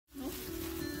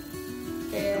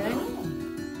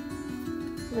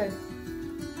good.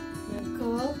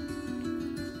 Cool.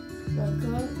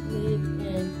 Lead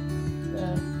in the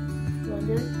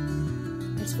blender.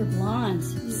 It's for blondes.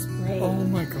 Spray. Oh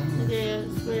my god. It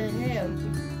is for him.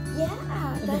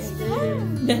 Yeah, that's the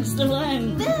one. That's the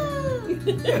one. No.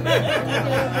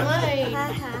 Ha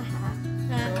ha ha.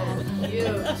 Cute.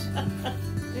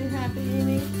 Are you happy,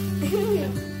 Amy?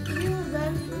 You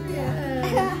love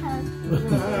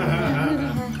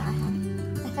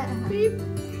Beep.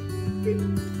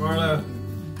 Marla.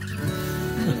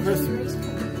 Chris,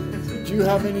 do you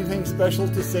have anything special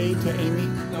to say to Amy?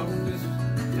 No, just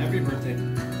happy birthday.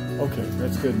 Okay,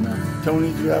 that's good enough.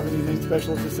 Tony, do you have anything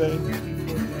special to say?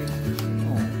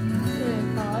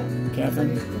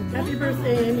 Catherine? Happy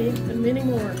birthday, Amy, and many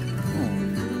more.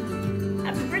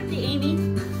 Happy birthday, Amy.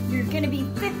 You're going to be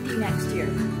 50 next year.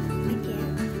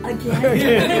 Again.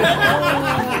 Again?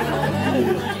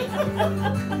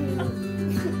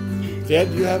 Dad,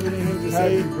 do you have anything to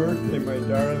say? Happy birthday, my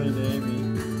darling Amy.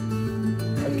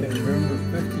 I can remember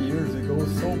 50 years ago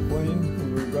so plain when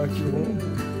we brought you home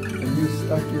and you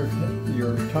stuck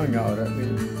your tongue out at me.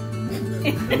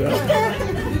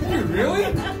 Really? I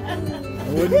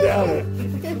wouldn't doubt it.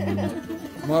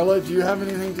 Marla, do you have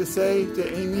anything to say to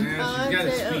Amy? Yeah, she's got a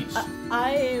speech.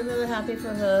 I am really happy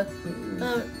for her.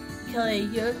 Kelly,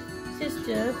 your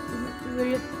sister,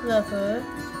 really love her.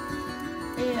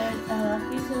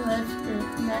 And he's a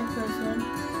nice person.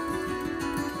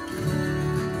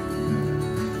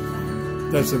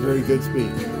 That's a very good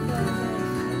speech.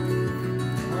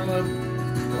 Marla.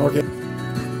 Okay.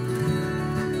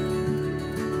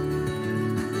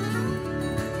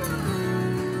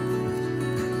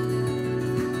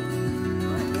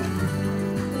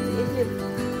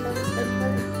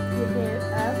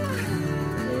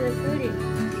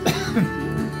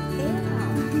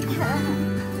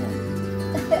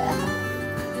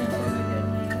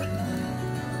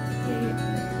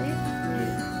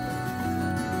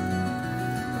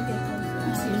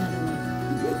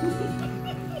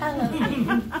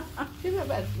 You're my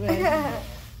best friend.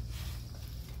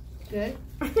 Good.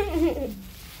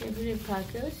 Give me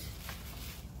crackers.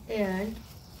 And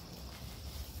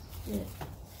and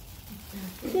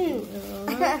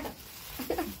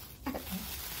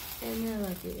I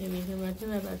like it. Amy, you're my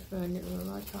best friend in a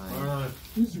long time. Marla.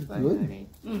 These are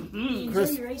good. Chris,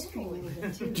 Enjoy your ice cream with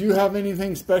it, too. do you have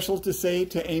anything special to say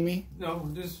to Amy? No,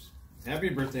 just happy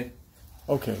birthday.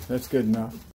 Okay, that's good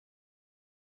enough.